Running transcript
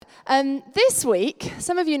This week,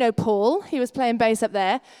 some of you know Paul. He was playing bass up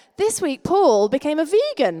there. This week, Paul became a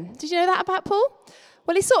vegan. Did you know that about Paul?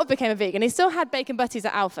 Well, he sort of became a vegan. He still had bacon butties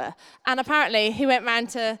at Alpha. And apparently, he went round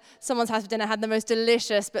to someone's house for dinner, had the most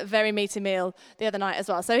delicious but very meaty meal the other night as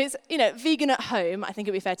well. So he's, vegan at home, I think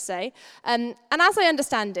it would be fair to say. And as I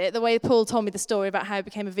understand it, the way Paul told me the story about how he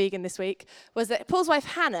became a vegan this week was that Paul's wife,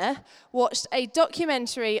 Hannah, watched a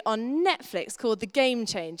documentary on Netflix called The Game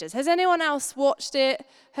Changers. Has anyone else watched it,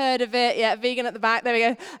 heard of it? Yeah, vegan at the back. There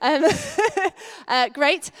we go.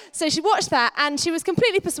 Great. So she watched that, and she was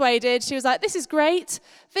completely persuaded. She was like, this is great.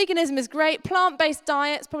 Veganism is great. Plant-based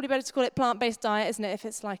diet, it's probably better to call it plant-based diet, isn't it, if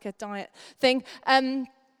it's like a diet thing. And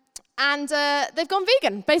they've gone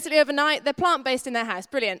vegan, basically overnight. They're plant-based in their house.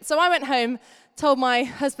 Brilliant. So I went home, told my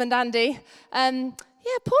husband, Andy, Paul and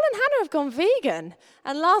Hannah have gone vegan.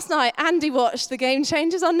 And last night, Andy watched The Game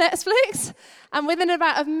Changers on Netflix. And within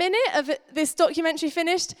about a minute of this documentary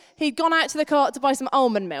finished, he'd gone out to the co-op to buy some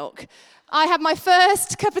almond milk. I had my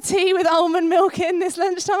first cup of tea with almond milk in this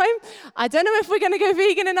lunchtime. I don't know if we're going to go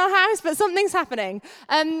vegan in our house, but something's happening.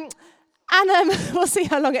 We'll see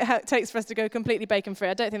how long it takes for us to go completely bacon-free.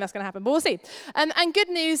 I don't think that's going to happen, but we'll see. And good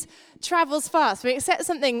news travels fast. We accept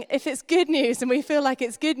something, if it's good news and we feel like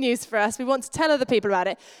it's good news for us, we want to tell other people about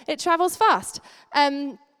it, it travels fast.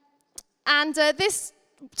 This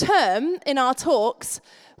term in our talks,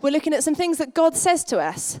 we're looking at some things that God says to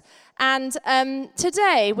us. And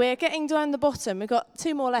today, we're getting down the bottom. We've got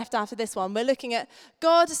 2 more left after this one. We're looking at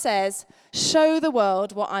God says, show the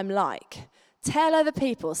world what I'm like. Tell other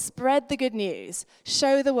people, spread the good news,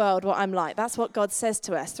 show the world what I'm like. That's what God says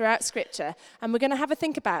to us throughout Scripture. And we're going to have a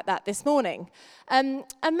think about that this morning. And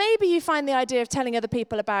maybe you find the idea of telling other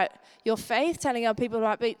people about your faith, telling other people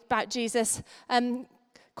about Jesus,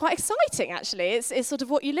 quite exciting, actually. It's sort of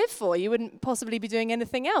what you live for. You wouldn't possibly be doing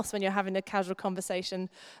anything else when you're having a casual conversation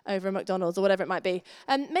over a McDonald's or whatever it might be.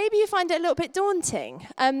 Maybe you find it a little bit daunting.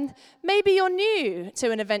 Maybe you're new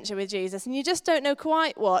to an adventure with Jesus and you just don't know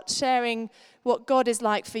quite sharing what God is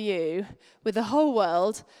like for you with the whole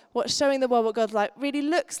world, showing the world what God really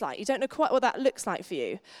looks like. You don't know quite what that looks like for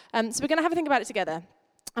you. So we're going to have a think about it together.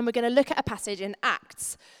 And we're going to look at a passage in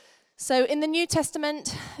Acts. So in the New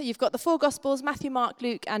Testament, you've got the 4 Gospels, Matthew, Mark,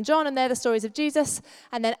 Luke, and John, and they're the stories of Jesus.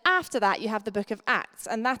 And then after that, you have the book of Acts,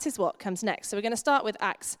 and that is what comes next. So we're going to start with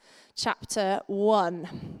Acts chapter 1.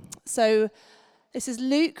 So this is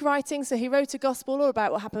Luke writing, so he wrote a gospel all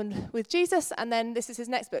about what happened with Jesus, and then this is his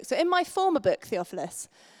next book. So in my former book, Theophilus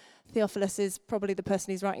is probably the person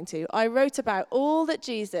he's writing to, I wrote about all that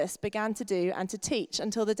Jesus began to do and to teach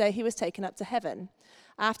until the day he was taken up to heaven,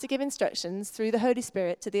 after giving instructions through the Holy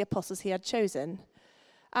Spirit to the apostles he had chosen.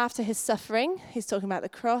 After his suffering, he's talking about the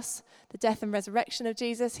cross, the death and resurrection of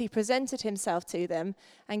Jesus, he presented himself to them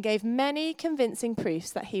and gave many convincing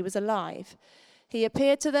proofs that he was alive. He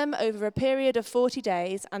appeared to them over a period of 40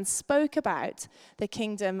 days and spoke about the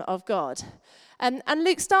kingdom of God. And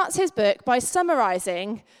Luke starts his book by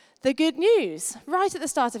summarizing the good news. Right at the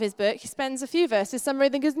start of his book, he spends a few verses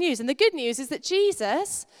summarizing the good news. And the good news is that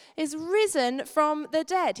Jesus is risen from the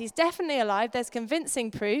dead. He's definitely alive. There's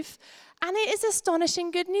convincing proof. And it is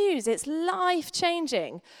astonishing good news. It's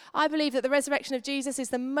life-changing. I believe that the resurrection of Jesus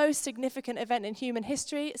is the most significant event in human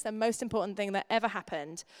history. It's the most important thing that ever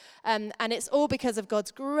happened. And it's all because of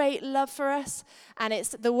God's great love for us. And it's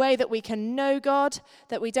the way that we can know God,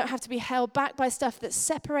 that we don't have to be held back by stuff that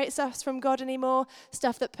separates us from God anymore,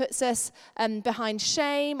 stuff that puts us behind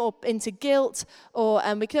shame or into guilt, or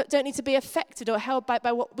we don't need to be affected or held back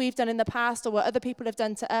by what we've done in the past or what other people have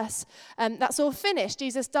done to us. That's all finished.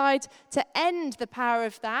 Jesus died to end the power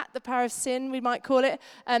of that, the power of sin, we might call it,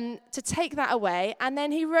 to take that away. And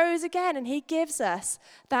then he rose again and he gives us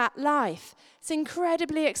that life. It's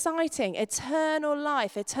incredibly exciting. Eternal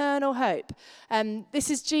life, eternal hope. This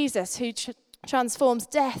is Jesus who transforms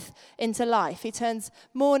death into life. He turns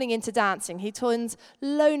mourning into dancing. He turns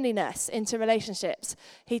loneliness into relationships.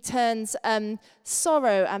 He turns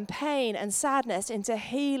sorrow and pain and sadness into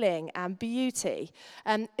healing and beauty.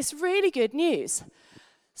 It's really good news.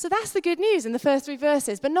 So that's the good news in the first 3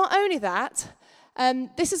 verses. But not only that,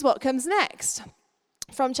 this is what comes next.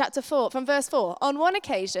 From verse 4. On one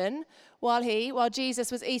occasion, while Jesus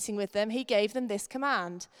was eating with them, he gave them this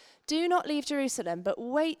command. Do not leave Jerusalem, but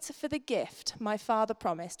wait for the gift my Father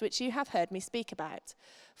promised, which you have heard me speak about.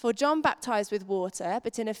 For John baptized with water,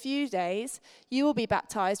 but in a few days you will be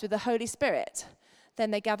baptized with the Holy Spirit. Then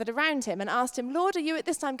they gathered around him and asked him, Lord, are you at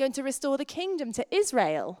this time going to restore the kingdom to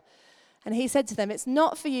Israel? And he said to them, it's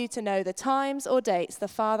not for you to know the times or dates the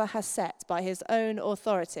Father has set by his own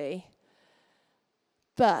authority,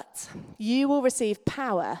 but you will receive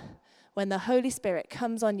power when the Holy Spirit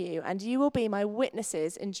comes on you, and you will be my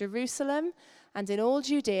witnesses in Jerusalem and in all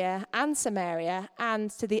Judea and Samaria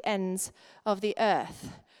and to the ends of the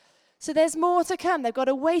earth. So there's more to come. They've got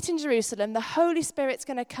to wait in Jerusalem. The Holy Spirit's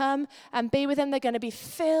going to come and be with them. They're going to be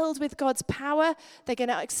filled with God's power. They're going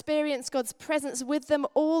to experience God's presence with them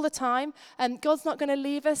all the time. God's not going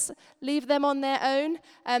to leave them on their own.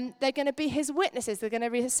 They're going to be his witnesses. They're going to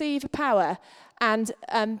receive power and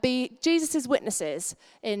be Jesus' witnesses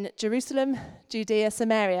in Jerusalem, Judea,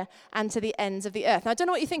 Samaria, and to the ends of the earth. Now, I don't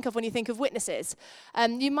know what you think of when you think of witnesses.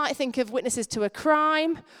 You might think of witnesses to a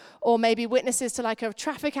crime, or maybe witnesses to like a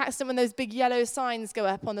traffic accident when those big yellow signs go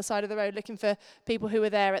up on the side of the road looking for people who were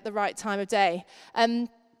there at the right time of day.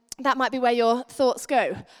 That might be where your thoughts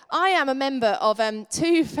go. I am a member of 2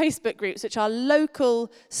 Facebook groups, which are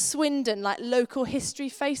local Swindon, like local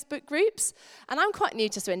history Facebook groups. And I'm quite new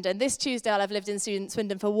to Swindon. This Tuesday, I'll have lived in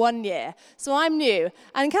Swindon for 1 year. So I'm new.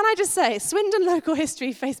 And can I just say, Swindon local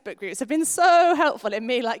history Facebook groups have been so helpful in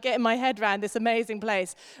me, like getting my head around this amazing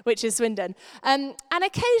place, which is Swindon. And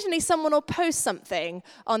occasionally someone will post something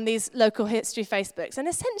on these local history Facebooks. And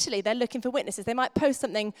essentially, they're looking for witnesses. They might post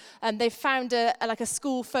something, they've found a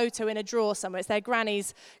school photo in a drawer somewhere. It's their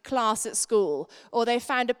granny's class at school. Or they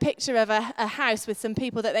found a picture of a house with some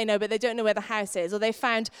people that they know, but they don't know where the house is. Or they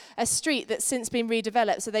found a street that's since been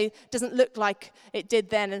redeveloped, so it doesn't look like it did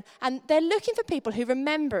then. And they're looking for people who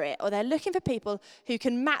remember it, or they're looking for people who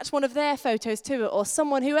can match one of their photos to it, or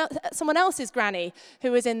someone else's granny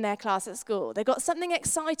who was in their class at school. They've got something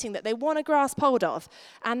exciting that they want to grasp hold of,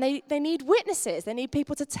 and they need witnesses. They need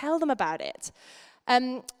people to tell them about it.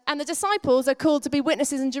 And the disciples are called to be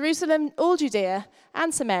witnesses in Jerusalem, all Judea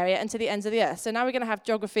and Samaria, and to the ends of the earth. So now we're going to have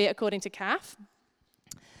geography according to Kath.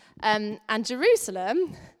 And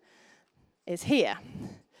Jerusalem is here.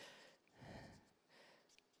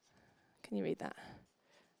 Can you read that?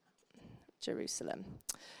 Jerusalem.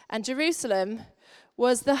 And Jerusalem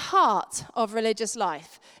was the heart of religious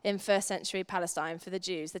life in first century Palestine for the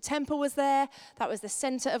Jews. The temple was there. That was the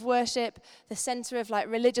center of worship, the center of like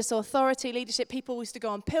religious authority, leadership. People used to go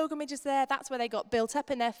on pilgrimages there. That's where they got built up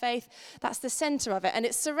in their faith. That's the center of it. And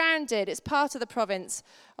it's part of the province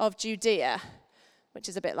of Judea, which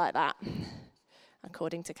is a bit like that,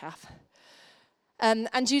 according to Kath. And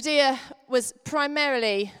Judea was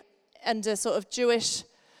primarily under sort of Jewish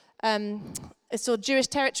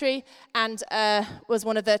territory, and was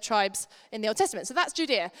one of the tribes in the Old Testament. So that's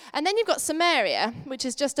Judea. And then you've got Samaria, which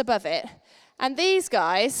is just above it. And these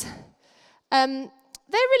guys, they're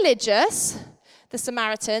religious, the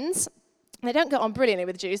Samaritans. They don't get on brilliantly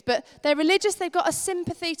with the Jews, but they're religious. They've got a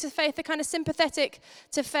sympathy to faith. They're kind of sympathetic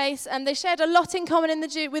to faith. And they shared a lot in common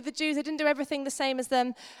with the Jews. They didn't do everything the same as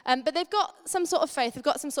them. But they've got some sort of faith. They've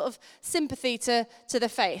got some sort of sympathy to the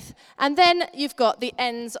faith. And then you've got the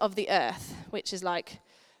ends of the earth, which is like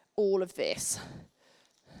all of this.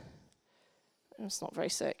 It's not very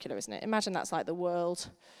circular, isn't it? Imagine that's like the world.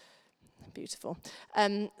 Beautiful.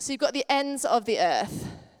 So you've got the ends of the earth.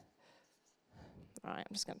 All right,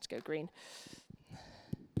 I'm just going to go green.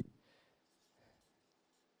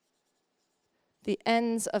 The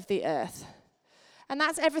ends of the earth. And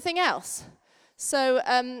that's everything else. So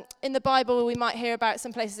in the Bible, we might hear about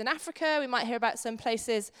some places in Africa. We might hear about some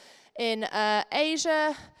places in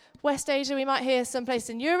Asia, West Asia. We might hear some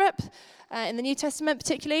places in Europe, in the New Testament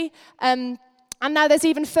particularly. And now there's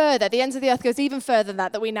even further. The ends of the earth goes even further than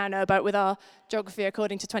that we now know about with our geography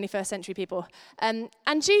according to 21st century people. And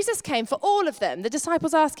Jesus came for all of them. The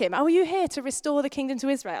disciples ask him, are you here to restore the kingdom to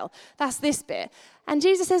Israel? That's this bit. And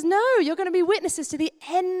Jesus says, no, you're going to be witnesses to the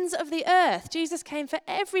ends of the earth. Jesus came for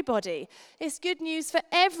everybody. It's good news for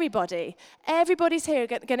everybody. Everybody's here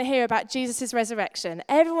going to hear about Jesus' resurrection.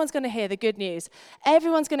 Everyone's going to hear the good news.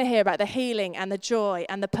 Everyone's going to hear about the healing and the joy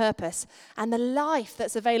and the purpose and the life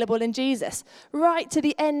that's available in Jesus, right to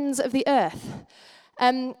the ends of the earth.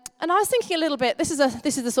 And I was thinking a little bit, this is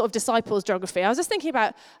the sort of disciples geography. I was just thinking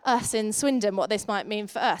about us in Swindon, what this might mean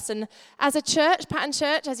for us. And as a church, Pattern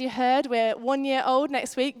Church, as you heard, we're 1 year old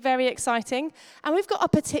next week, very exciting. And we've got a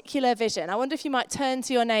particular vision. I wonder if you might turn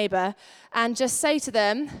to your neighbour and just say to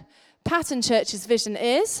them, Pattern Church's vision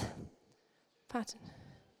is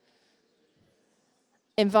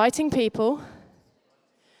inviting people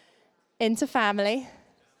into family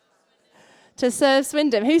to serve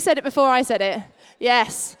Swindon. Who said it before I said it?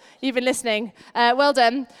 Yes, you've been listening. Well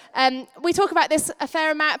done. We talk about this a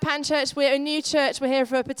fair amount at Pattern Church. We're a new church. We're here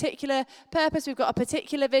for a particular purpose. We've got a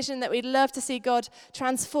particular vision that we'd love to see God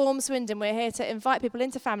transform Swindon. We're here to invite people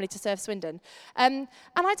into family to serve Swindon. And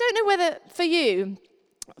I don't know whether for you,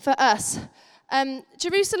 for us,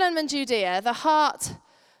 Jerusalem and Judea, the heart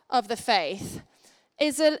of the faith,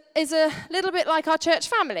 is a little bit like our church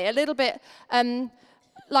family, a little bit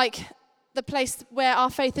like the place where our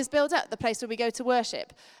faith is built up, the place where we go to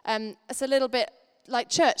worship. It's a little bit like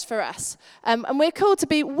church for us. And we're called to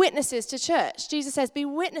be witnesses to church. Jesus says, be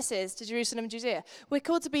witnesses to Jerusalem and Judea. We're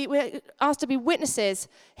asked to be witnesses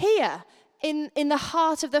here in the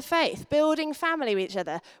heart of the faith, building family with each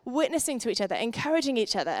other, witnessing to each other, encouraging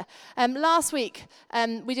each other. Last week,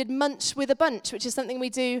 we did Munch with a Bunch, which is something we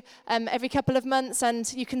do every couple of months,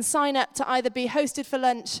 and you can sign up to either be hosted for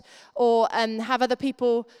lunch or have other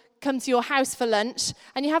people come to your house for lunch,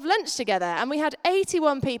 and you have lunch together. And we had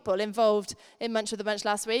 81 people involved in Munch with a Bunch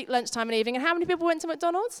last week, lunchtime and evening. And how many people went to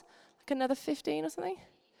McDonald's? Like another 15 or something?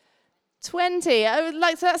 20.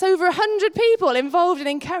 So that's over 100 people involved in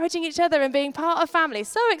encouraging each other and being part of family.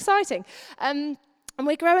 So exciting. And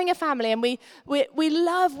we're growing a family, and we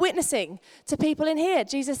love witnessing to people in here.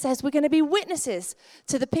 Jesus says we're going to be witnesses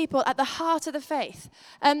to the people at the heart of the faith.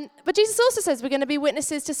 But Jesus also says we're going to be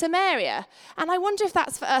witnesses to Samaria. And I wonder if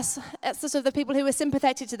that's for us, it's sort of the people who are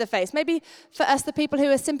sympathetic to the faith. Maybe for us, the people who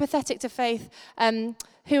are sympathetic to faith,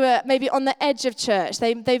 who are maybe on the edge of church.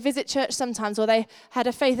 They visit church sometimes, or they had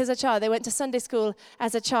a faith as a child. They went to Sunday school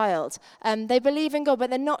as a child. They believe in God,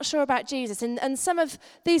 but they're not sure about Jesus. And some of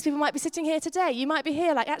these people might be sitting here today. You might be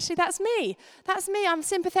here like, actually, that's me. That's me. I'm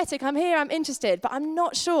sympathetic. I'm here. I'm interested, but I'm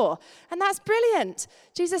not sure. And that's brilliant.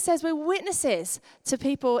 Jesus says we're witnesses to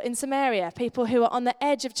people in Samaria, people who are on the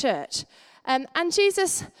edge of church. And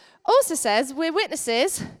Jesus also says we're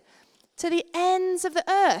witnesses to the ends of the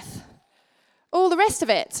earth. All the rest of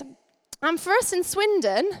it. And for us in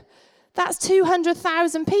Swindon, that's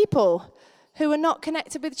 200,000 people who are not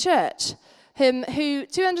connected with church.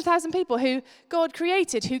 200,000 people who God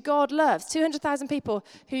created, who God loves, 200,000 people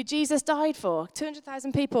who Jesus died for,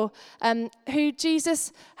 200,000 people who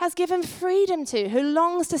Jesus has given freedom to, who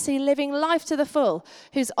longs to see living life to the full,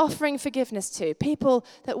 who's offering forgiveness to, people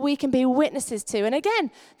that we can be witnesses to. And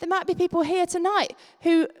again, there might be people here tonight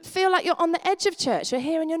who feel like you're on the edge of church. You're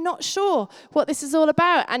here and you're not sure what this is all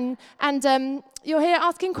about, and you're here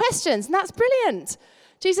asking questions, and that's brilliant.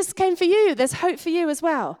 Jesus came for you. There's hope for you as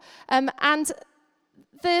well. And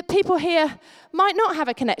the people here might not have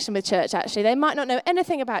a connection with church, actually. They might not know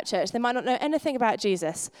anything about church. They might not know anything about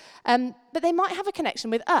Jesus. But they might have a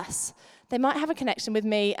connection with us. They might have a connection with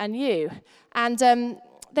me and you. And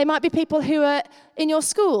they might be people who are in your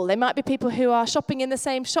school. They might be people who are shopping in the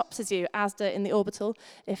same shops as you, Asda in the Orbital,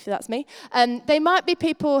 if that's me. They might be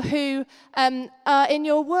people who are in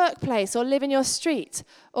your workplace or live in your street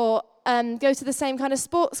or go to the same kind of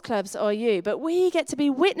sports clubs or you. But we get to be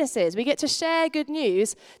witnesses. We get to share good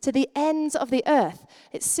news to the ends of the earth.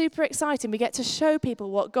 It's super exciting. We get to show people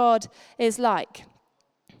what God is like.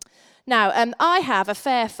 Now, I have a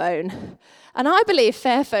Fairphone, and I believe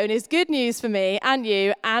Fairphone is good news for me and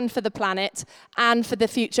you and for the planet and for the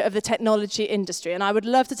future of the technology industry, and I would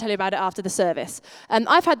love to tell you about it after the service.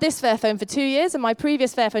 I've had this Fairphone for 2 years, and my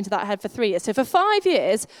previous Fairphone to that I had for 3 years. So for 5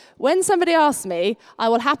 years, when somebody asks me, I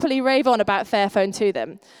will happily rave on about Fairphone to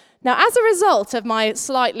them. Now, as a result of my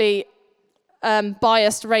slightly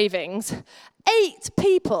biased ravings, 8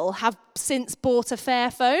 people have since bought a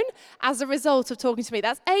Fairphone as a result of talking to me.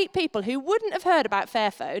 That's 8 people who wouldn't have heard about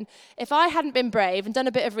Fairphone if I hadn't been brave and done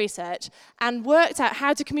a bit of research and worked out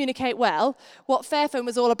how to communicate well, what Fairphone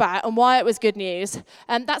was all about and why it was good news.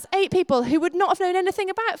 That's 8 people who would not have known anything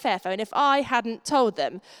about Fairphone if I hadn't told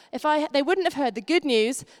them. They wouldn't have heard the good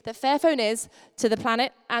news that Fairphone is to the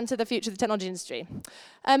planet and to the future of the technology industry.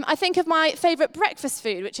 I think of my favourite breakfast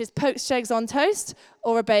food, which is poached eggs on toast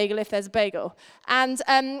or a bagel if there's a bagel. And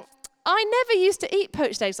I never used to eat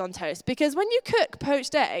poached eggs on toast because when you cook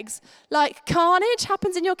poached eggs, like carnage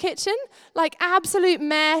happens in your kitchen, like absolute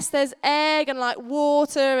mess. There's egg and like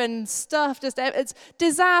water and stuff, it's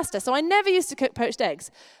disaster. So I never used to cook poached eggs.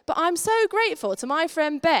 But I'm so grateful to my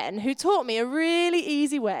friend Ben who taught me a really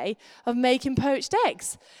easy way of making poached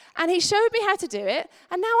eggs. And he showed me how to do it,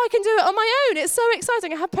 and now I can do it on my own. It's so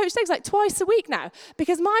exciting. I have poached eggs like twice a week now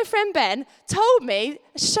because my friend Ben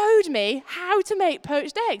showed me how to make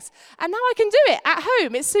poached eggs. And now I can do it at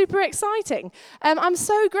home. It's super exciting. I'm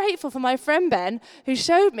so grateful for my friend Ben who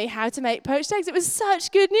showed me how to make poached eggs. It was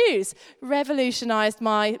such good news. Revolutionized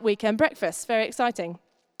my weekend breakfast. Very exciting.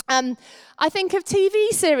 I think of TV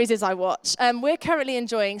series as I watch. We're currently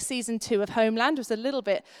enjoying season 2 of Homeland. It was a little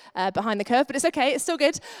bit behind the curve, but it's okay, it's still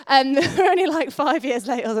good. We're only like 5 years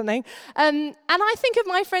late or something. And I think of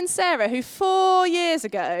my friend Sarah, who 4 years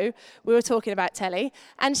ago, we were talking about telly,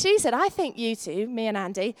 and she said, I think you two, me and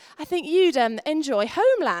Andy, I think you'd enjoy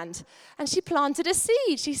Homeland. And she planted a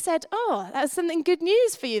seed. She said, oh, that's something good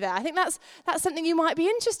news for you there. I think that's something you might be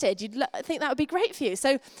interested. I think that would be great for you.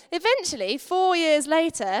 So eventually, 4 years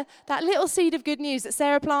later, that little seed of good news that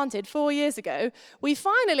Sarah planted 4 years ago, we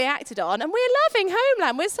finally acted on, and we're loving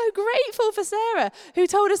Homeland. We're so grateful for Sarah, who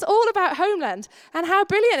told us all about Homeland and how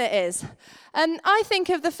brilliant it is. And I think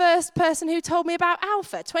of the first person who told me about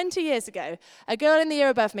Alpha 20 years ago, a girl in the year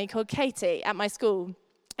above me called Katie at my school.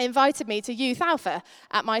 Invited me to Youth Alpha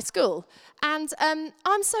at my school. And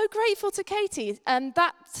I'm so grateful to Katie.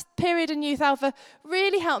 That period in Youth Alpha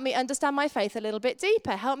really helped me understand my faith a little bit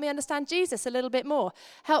deeper, helped me understand Jesus a little bit more,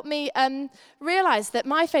 helped me realize that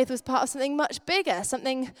my faith was part of something much bigger,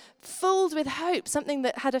 something filled with hope, something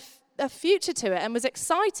that had a future to it and was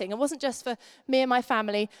exciting. It wasn't just for me and my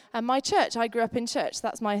family and my church. I grew up in church. So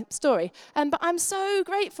that's my story. But I'm so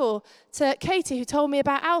grateful to Katie, who told me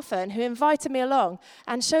about Alpha and who invited me along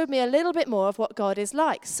and showed me a little bit more of what God is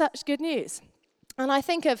like. Such good news. And I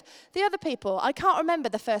think of the other people. I can't remember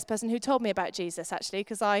the first person who told me about Jesus, actually,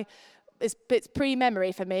 because it's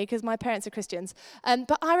pre-memory for me because my parents are Christians.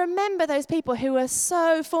 But I remember those people who were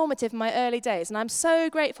so formative in my early days, and I'm so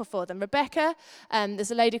grateful for them. Rebecca,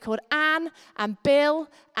 there's a lady called Anne, and Bill,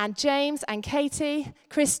 and James, and Katie,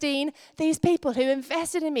 Christine. These people who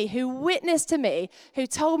invested in me, who witnessed to me, who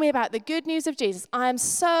told me about the good news of Jesus. I am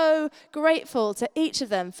so grateful to each of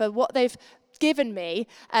them for what they've given me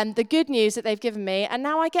and the good news that they've given me, and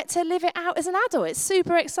now I get to live it out as an adult. It's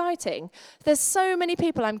super exciting. There's so many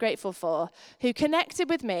people I'm grateful for who connected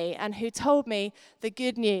with me and who told me the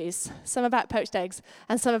good news, some about poached eggs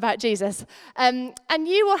and some about Jesus. And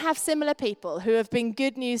you will have similar people who have been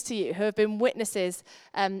good news to you, who have been witnesses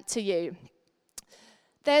to you.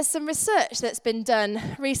 There's some research that's been done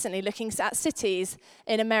recently looking at cities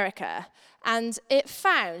in America. And it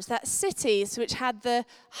found that cities which had the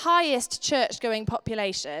highest church-going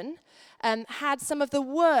population had some of the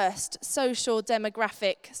worst social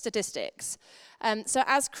demographic statistics. So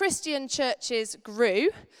as Christian churches grew,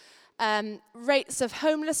 rates of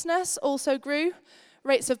homelessness also grew,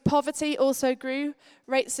 rates of poverty also grew,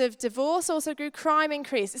 rates of divorce also grew, crime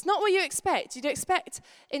increased. It's not what you expect. You'd expect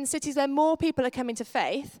in cities where more people are coming to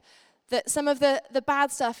faith that some of the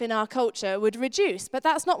bad stuff in our culture would reduce. But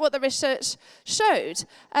that's not what the research showed.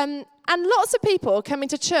 And lots of people coming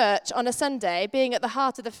to church on a Sunday, being at the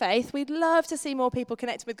heart of the faith. We'd love to see more people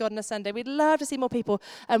connected with God on a Sunday. We'd love to see more people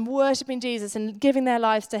worshiping Jesus and giving their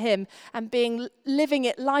lives to him and living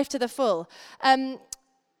it life to the full.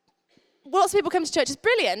 Lots of people come to church. It's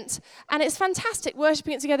brilliant, and it's fantastic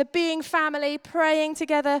worshiping it together, being family, praying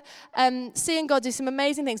together, seeing God do some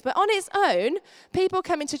amazing things. But on its own, people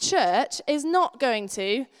coming to church is not going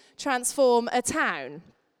to transform a town.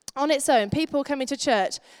 On its own, people coming to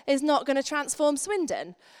church is not going to transform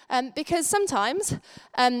Swindon. Because sometimes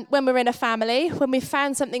when we're in a family, when we've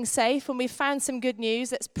found something safe, when we've found some good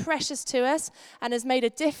news that's precious to us and has made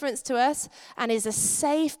a difference to us and is a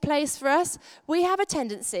safe place for us, we have a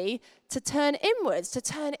tendency to turn inwards, to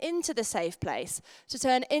turn into the safe place, to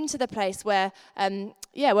turn into the place where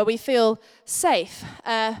we feel safe.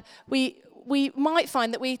 We might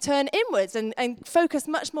find that we turn inwards and focus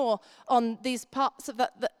much more on these parts of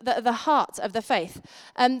the heart of the faith.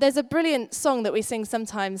 There's a brilliant song that we sing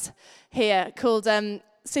sometimes here called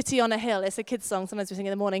City on a Hill. It's a kid's song, sometimes we sing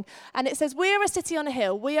in the morning. And it says, we are a city on a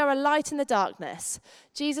hill, we are a light in the darkness.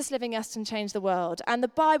 Jesus living us can change the world. And the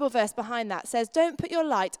Bible verse behind that says, don't put your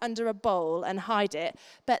light under a bowl and hide it,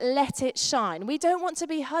 but let it shine. We don't want to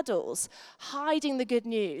be huddles, hiding the good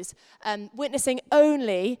news, witnessing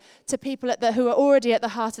only to people who are already at the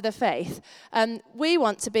heart of the faith. We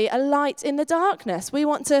want to be a light in the darkness. We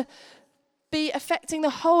want to be affecting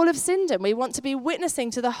the whole of Swindon. We want to be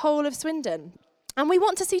witnessing to the whole of Swindon. And we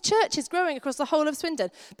want to see churches growing across the whole of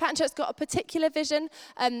Swindon. Pattern Church's got a particular vision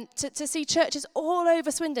to see churches all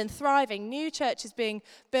over Swindon thriving, new churches being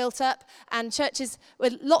built up, and churches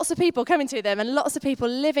with lots of people coming to them and lots of people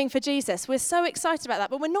living for Jesus. We're so excited about that,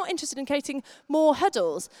 but we're not interested in creating more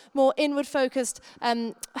huddles, more inward-focused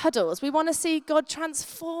huddles. We want to see God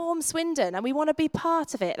transform Swindon, and we want to be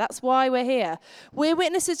part of it. That's why we're here. We're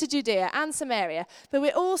witnesses to Judea and Samaria, but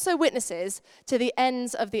we're also witnesses to the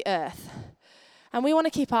ends of the earth. And we want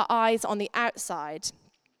to keep our eyes on the outside.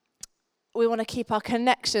 We want to keep our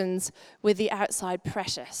connections with the outside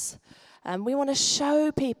precious. We want to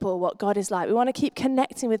show people what God is like. We want to keep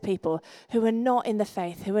connecting with people who are not in the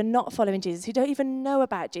faith, who are not following Jesus, who don't even know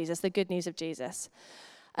about Jesus, the good news of Jesus.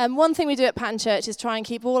 One thing we do at Pattern Church is try and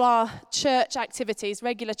keep all our church activities,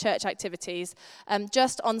 regular church activities,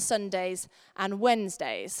 just on Sundays and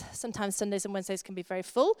Wednesdays. Sometimes Sundays and Wednesdays can be very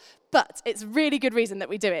full, but it's a really good reason that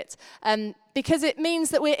we do it. Because it means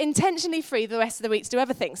that we're intentionally free the rest of the week to do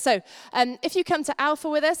other things. So if you come to Alpha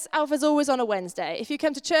with us, Alpha's always on a Wednesday. If you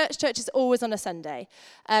come to church, church is always on a Sunday.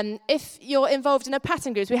 If you're involved in a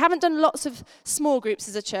pattern group, we haven't done lots of small groups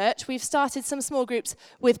as a church. We've started some small groups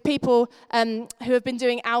with people who have been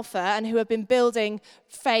doing Alpha and who have been building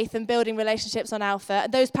faith and building relationships on Alpha.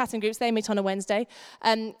 And those pattern groups, they meet on a Wednesday.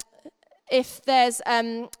 If there's,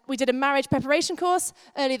 we did a marriage preparation course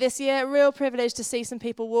early this year, a real privilege to see some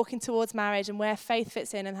people walking towards marriage and where faith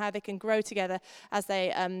fits in and how they can grow together as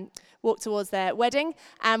they walk towards their wedding.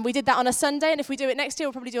 And we did that on a Sunday, and if we do it next year,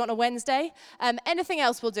 we'll probably do it on a Wednesday. Anything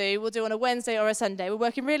else we'll do on a Wednesday or a Sunday. We're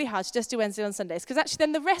working really hard to just do Wednesday on Sundays, because actually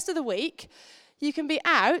then the rest of the week, you can be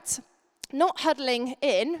out, not huddling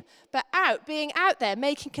in, but out, being out there,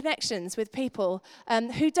 making connections with people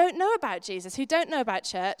who don't know about Jesus, who don't know about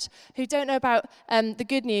church, who don't know about the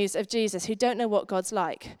good news of Jesus, who don't know what God's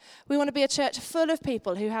like. We want to be a church full of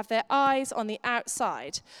people who have their eyes on the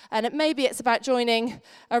outside. And maybe it's about joining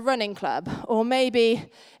a running club, or maybe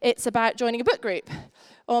it's about joining a book group,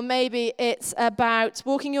 or maybe it's about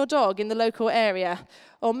walking your dog in the local area,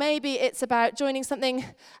 or maybe it's about joining something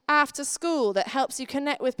after school that helps you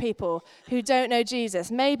connect with people who don't know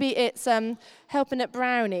Jesus. Maybe it's helping at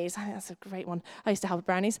Brownies. I think that's a great one. I used to help at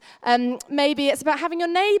Brownies. Maybe it's about having your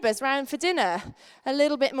neighbours round for dinner a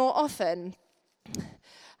little bit more often.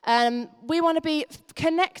 We want to be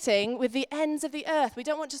connecting with the ends of the earth. We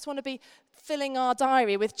don't just want to be filling our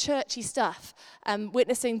diary with churchy stuff,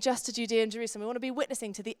 witnessing just to Judea and Jerusalem. We want to be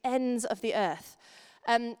witnessing to the ends of the earth.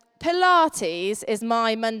 Pilates is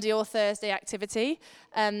my Monday or Thursday activity.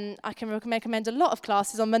 I can recommend a lot of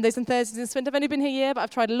classes on Mondays and Thursdays in Swindon. I've only been here a year, but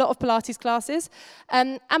I've tried a lot of Pilates classes.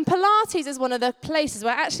 And Pilates is one of the places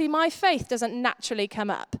where actually my faith doesn't naturally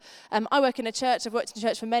come up. I work in a church. I've worked in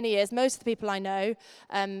church for many years. Most of the people I know,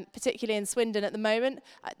 particularly in Swindon at the moment,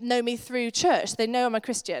 know me through church. They know I'm a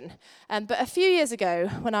Christian. But a few years ago,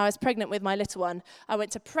 when I was pregnant with my little one, I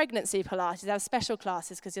went to pregnancy Pilates. They have special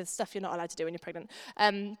classes because there's stuff you're not allowed to do when you're pregnant.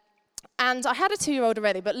 And I had a 2-year-old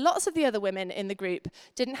already, but lots of the other women in the group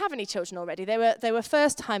didn't have any children already. They were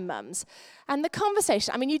first-time mums. And the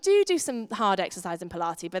conversation, I mean, you do some hard exercise in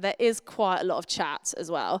Pilates, but there is quite a lot of chat as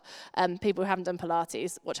well. People who haven't done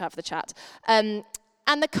Pilates, watch out for the chat. And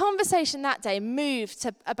the conversation that day moved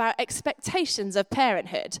to about expectations of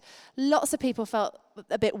parenthood. Lots of people felt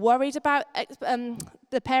a bit worried about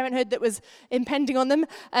the parenthood that was impending on them.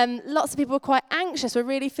 Lots of people were quite anxious, were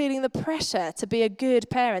really feeling the pressure to be a good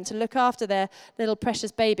parent, to look after their little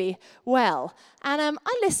precious baby well. And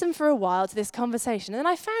I listened for a while to this conversation, and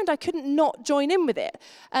I found I couldn't not join in with it.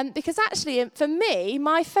 Because actually, for me,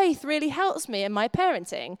 my faith really helps me in my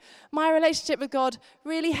parenting. My relationship with God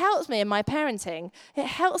really helps me in my parenting. It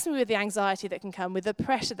helps me with the anxiety that can come, with the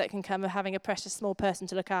pressure that can come of having a precious small person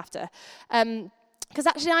to look after. Because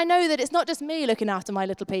actually I know that it's not just me looking after my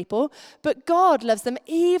little people, but God loves them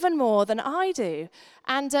even more than I do.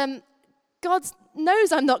 And God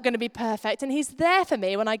knows I'm not going to be perfect, and he's there for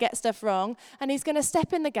me when I get stuff wrong, and he's going to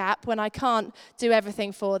step in the gap when I can't do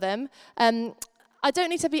everything for them. I don't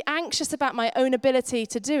need to be anxious about my own ability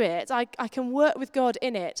to do it. I can work with God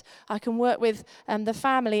in it. I can work with the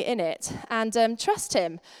family in it and trust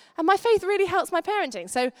him. And my faith really helps my parenting.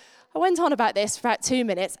 So I went on about this for about 2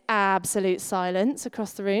 minutes, absolute silence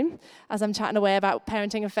across the room as I'm chatting away about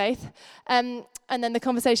parenting and faith. And then the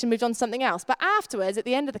conversation moved on to something else. But afterwards, at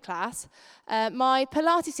the end of the class, my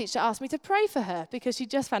Pilates teacher asked me to pray for her because she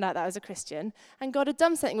just found out that I was a Christian and God had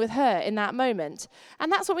done something with her in that moment. And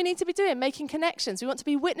that's what we need to be doing, making connections. We want to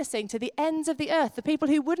be witnessing to the ends of the earth, the people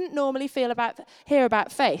who wouldn't normally hear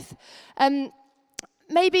about faith.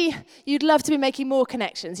 Maybe you'd love to be making more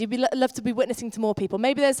connections. You'd love to be witnessing to more people.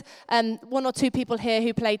 Maybe there's 1 or 2 people here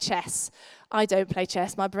who play chess. I don't play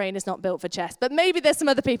chess. My brain is not built for chess. But maybe there's some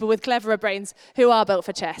other people with cleverer brains who are built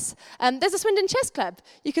for chess. There's a Swindon Chess Club.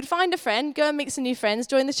 You could find a friend, go and meet some new friends,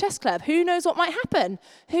 join the chess club. Who knows what might happen?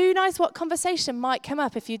 Who knows what conversation might come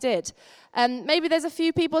up if you did? Maybe there's a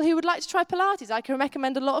few people who would like to try Pilates. I can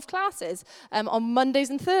recommend a lot of classes on Mondays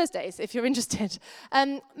and Thursdays if you're interested.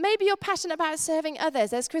 Maybe you're passionate about serving others.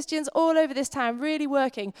 There's Christians all over this town really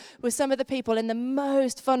working with some of the people in the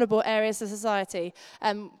most vulnerable areas of society.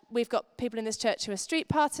 We've got people in this church who are street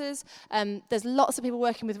parters. There's lots of people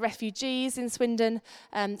working with refugees in Swindon.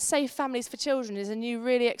 Safe Families for Children is a new,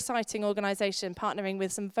 really exciting organisation partnering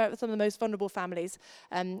with some of the most vulnerable families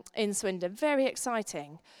in Swindon. Very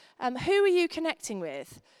exciting. Who are you connecting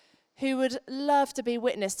with who would love to be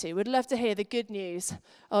witnessed to, would love to hear the good news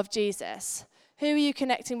of Jesus? Who are you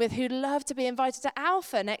connecting with who'd love to be invited to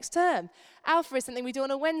Alpha next term? Alpha is something we do on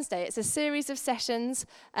a Wednesday. It's a series of sessions.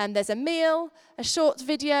 There's a meal, a short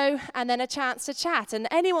video, and then a chance to chat. And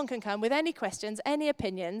anyone can come with any questions, any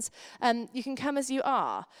opinions. You can come as you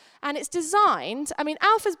are. And it's designed,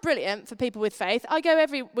 Alpha's brilliant for people with faith. I go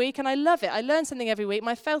every week and I love it. I learn something every week.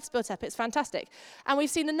 My faith's built up. It's fantastic. And we've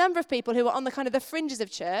seen a number of people who are on the kind of the fringes of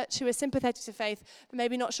church, who are sympathetic to faith, but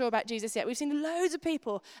maybe not sure about Jesus yet. We've seen loads of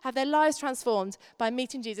people have their lives transformed by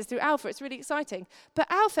meeting Jesus through Alpha. It's really exciting. But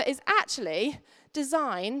Alpha is actually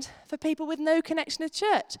designed for people with no connection with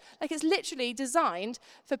church. Like, it's literally designed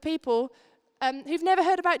for people who've never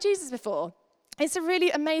heard about Jesus before. It's a really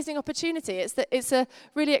amazing opportunity. It's a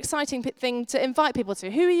really exciting thing to invite people to.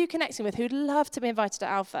 Who are you connecting with who'd love to be invited to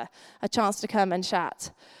Alpha? A chance to come and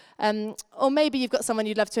chat. Or maybe you've got someone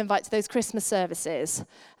you'd love to invite to those Christmas services.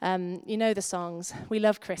 You know the songs. We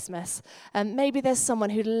love Christmas. Maybe there's someone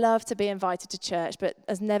who'd love to be invited to church but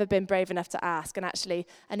has never been brave enough to ask, and actually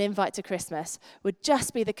an invite to Christmas would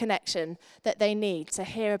just be the connection that they need to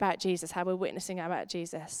hear about Jesus, how we're witnessing about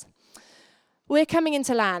Jesus. We're coming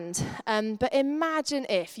into land, but imagine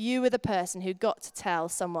if you were the person who got to tell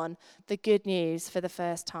someone the good news for the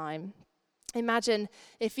first time. Imagine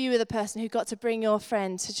if you were the person who got to bring your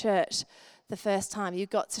friend to church the first time. You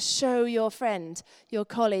got to show your friend, your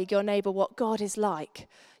colleague, your neighbour what God is like.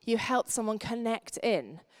 You helped someone connect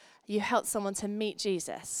in. You helped someone to meet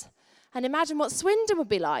Jesus. And imagine what Swindon would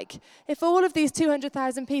be like if all of these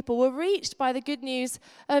 200,000 people were reached by the good news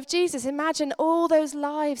of Jesus. Imagine all those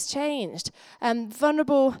lives changed.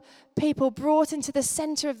 Vulnerable people brought into the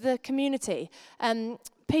centre of the community.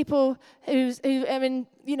 People who are in,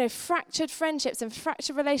 fractured friendships and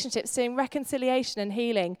fractured relationships, seeing reconciliation and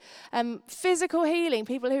healing. Physical healing,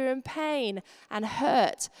 people who are in pain and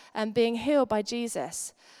hurt and being healed by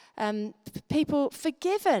Jesus. People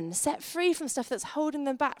forgiven, set free from stuff that's holding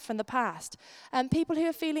them back from the past. People who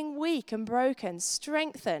are feeling weak and broken,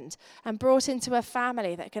 strengthened and brought into a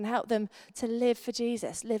family that can help them to live for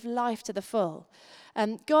Jesus, live life to the full.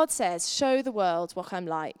 God says, show the world what I'm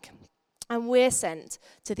like. And we're sent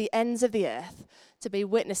to the ends of the earth to be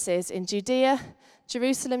witnesses in Judea,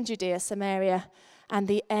 Jerusalem, Judea, Samaria, and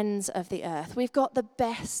the ends of the earth. We've got the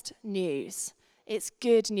best news. It's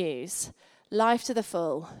good news. Life to the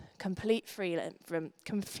full, complete freedom,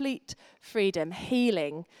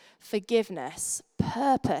 healing, forgiveness,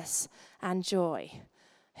 purpose, and joy.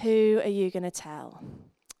 Who are you going to tell?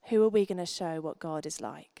 Who are we going to show what God is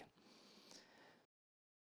like?